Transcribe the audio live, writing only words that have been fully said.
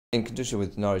In conjunction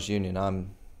with Norwich Union,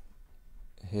 I'm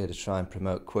here to try and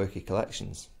promote quirky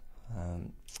collections.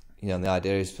 The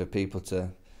idea is for people to,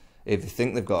 if they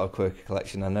think they've got a quirky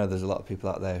collection, I know there's a lot of people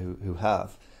out there who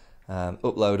have,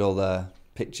 upload all their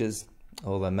pictures,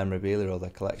 all their memorabilia, all their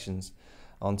collections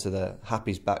onto the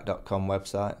happiesback.com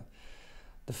website.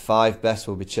 The 5 best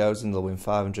will be chosen. They'll win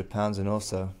 £500 and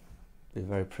also be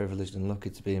very privileged and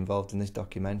lucky to be involved in this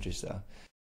documentary. So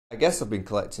I guess I've been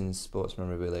collecting sports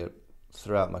memorabilia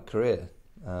throughout my career.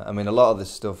 A lot of this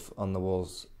stuff on the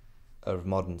walls are of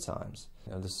modern times.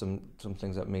 There's some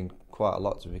things that mean quite a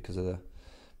lot to me because of the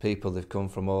people they've come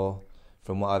from, or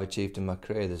from what I've achieved in my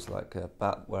career. There's like a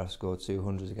bat where I scored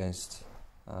 200s against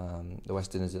the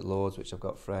West Indies at Lords, which I've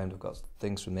got framed. I've got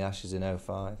things from the Ashes in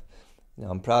 '05.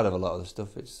 I'm proud of a lot of the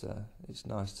stuff. It's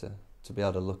nice to be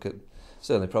able to look at,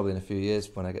 certainly probably in a few years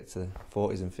when I get to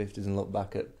 40s and 50s, and look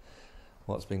back at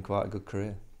what's been quite a good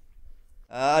career.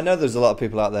 I know there's a lot of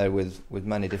people out there with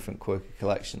many different quirky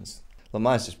collections. Well,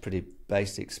 mine's just pretty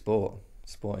basic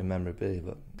sporting memorabilia,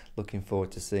 but looking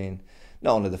forward to seeing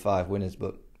not only the 5 winners,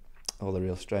 but all the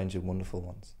real strange and wonderful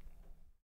ones.